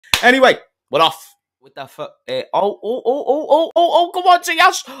Anyway, we're off with the come on,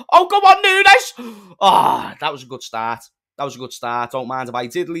 Diaz. Oh, come on, Nunes. Ah, that was a good start. That was a good start. Don't mind if I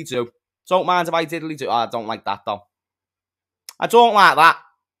diddly do. Don't mind if I diddly do. Oh, I don't like that, though. I don't like that.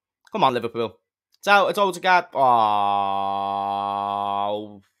 Come on, Liverpool. It's Odegaard. Oh.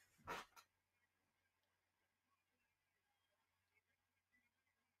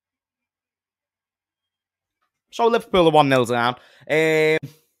 So Liverpool are 1-0 down.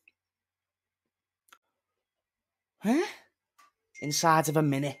 Huh? Inside of a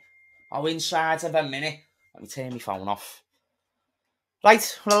minute. Oh, inside of a minute. Let me turn my phone off.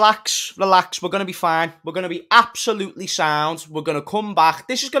 Right, relax. We're going to be fine. We're going to be absolutely sound. We're going to come back.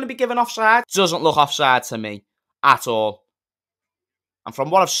 This is going to be given offside. Doesn't look offside to me at all. And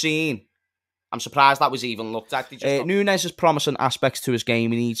from what I've seen, I'm surprised that was even looked at. Nunes has promising aspects to his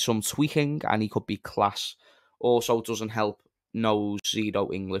game. He needs some tweaking and he could be class. Also doesn't help, knows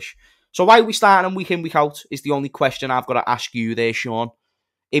zero English. So why are we starting him week in, week out is the only question I've got to ask you there, Sean.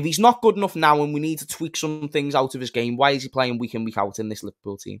 If he's not good enough now and we need to tweak some things out of his game, why is he playing week in, week out in this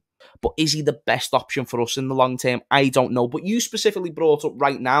Liverpool team? But is he the best option for us in the long term? I don't know. But you specifically brought up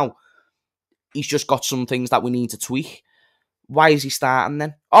right now, he's just got some things that we need to tweak. Why is he starting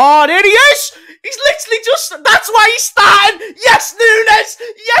then? Oh, there he is! He's literally just... That's why he's starting! Yes, Nunes!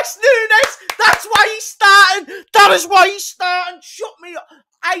 Yes, Nunes! That's why he's starting! That is why he's starting! Shut me up!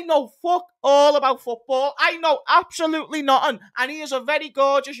 I know fuck all about football. I know absolutely nothing. And he is a very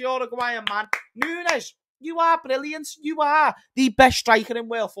gorgeous Uruguayan man. Nunes, you are brilliant. You are the best striker in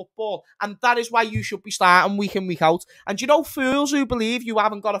world football. And that is why you should be starting week in, week out. And you know fools who believe you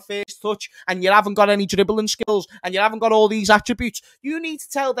haven't got a first touch and you haven't got any dribbling skills and you haven't got all these attributes, you need to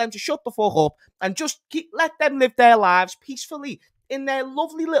tell them to shut the fuck up and just let them live their lives peacefully in their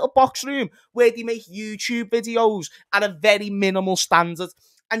lovely little box room where they make YouTube videos at a very minimal standard.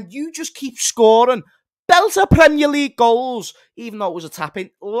 And you just keep scoring belter Premier League goals, even though it was a tap-in,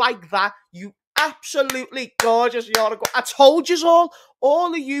 like that. You absolutely gorgeous Uruguay. I told you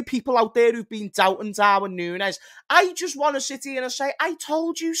all of you people out there who've been doubting Darwin Nunes, I just want to sit here and say, I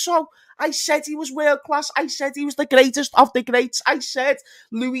told you so. I said he was world class. I said he was the greatest of the greats. I said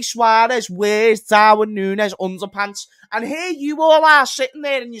Luis Suarez wears Darwin Nunes underpants. And here you all are sitting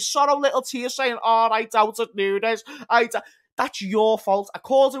there in your sorrow little tears saying, oh, I doubted Nunes. That's your fault. I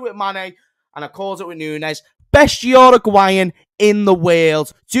called it with Mane and I called it with Nunes. Best Uruguayan in the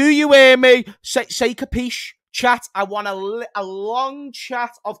world. Do you hear me? Say capiche. Chat. I want a long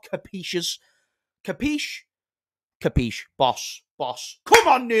chat of capiches. Capiche? Capiche. Boss. Come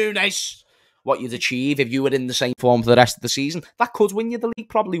on, Nunes. What you'd achieve if you were in the same form for the rest of the season. That could win you the league.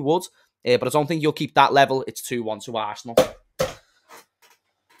 Probably would. But I don't think you'll keep that level. It's 2-1 to Arsenal.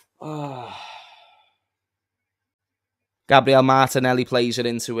 Gabriel Martinelli plays it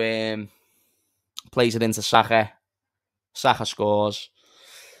into Saka. Saka scores.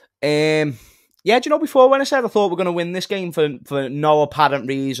 Yeah, do you know before when I said I thought we're going to win this game for no apparent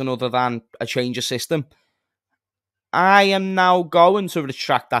reason other than a change of system? I am now going to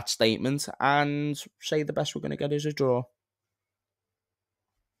retract that statement and say the best we're going to get is a draw.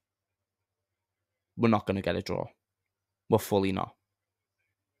 We're not going to get a draw. We're fully not.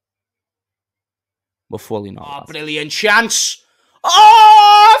 We're fully not. Oh, brilliant chance.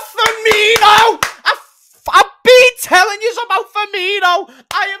 Oh, Firmino! I've been telling you about Firmino.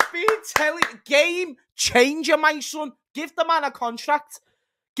 I have been telling you. Game changer, my son. Give the man a contract.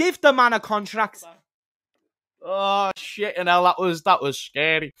 Give the man a contract. Oh, shit. And hell, that was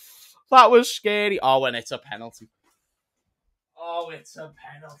scary. That was scary. Oh, and it's a penalty. Oh, it's a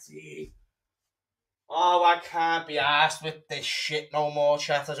penalty. Oh, I can't be arsed with this shit no more,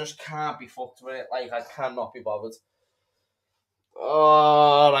 chat. I just can't be fucked with it. Like, I cannot be bothered.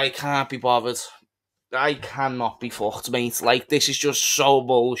 Oh, I can't be bothered. I cannot be fucked, mate. Like, this is just so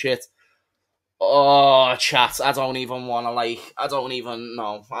bullshit. Oh, chat. I don't even want to, I don't even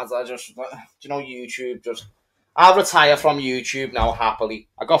know. I just, you know, YouTube just... I'll retire from YouTube now, happily.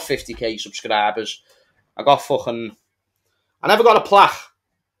 I got 50k subscribers. I got fucking... I never got a plaque.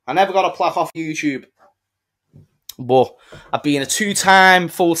 Off YouTube. But I've been a 2-time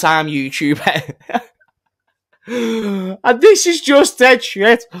full-time YouTuber. And this is just dead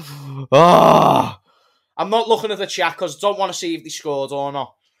shit. Oh, I'm not looking at the chat because I don't want to see if they scored or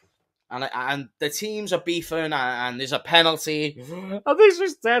not. And the teams are beefing and there's a penalty. And this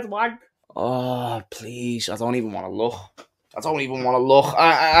is dead wank. Oh, please. I don't even want to look.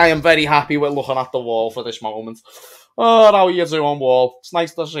 I am very happy with looking at the wall for this moment. Oh, how are you doing, Wall? It's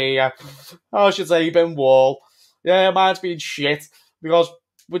nice to see you. How's your day been, Wall? Yeah, mine's been shit because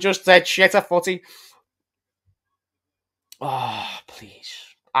we're just dead shit at footy. Oh, please.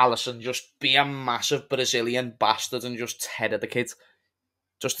 Allison just be a massive Brazilian bastard and just tether the kid.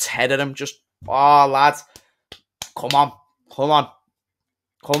 Just tether him. Just, oh, lad. Come on. Come on.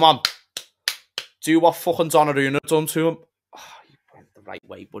 Come on. Do what fucking Donnarumma done to him. Oh, he went the right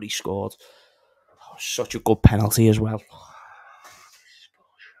way, but he scored. Oh, such a good penalty as well.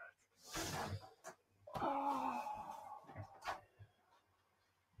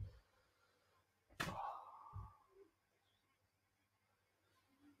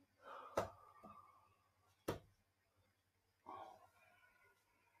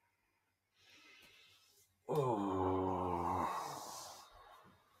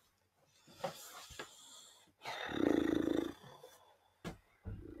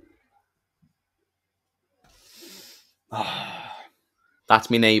 That's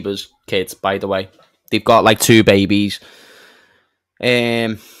my neighbour's kids, by the way. They've got like 2 babies.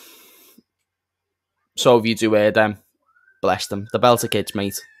 So if you do hear them, bless them. The Belter kids,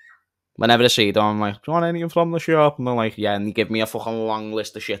 mate. Whenever I see them, I'm like, do you want anything from the shop? And they're like, yeah. And they give me a fucking long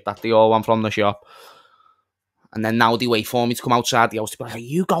list of shit that they all want from the shop. And then now they wait for me to come outside the house to be like, are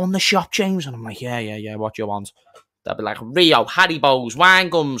you going to the shop, James? And I'm like, yeah, what do you want? They'll be like, Rio, Haribos, wine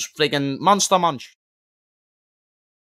gums, friggin' Monster Munch.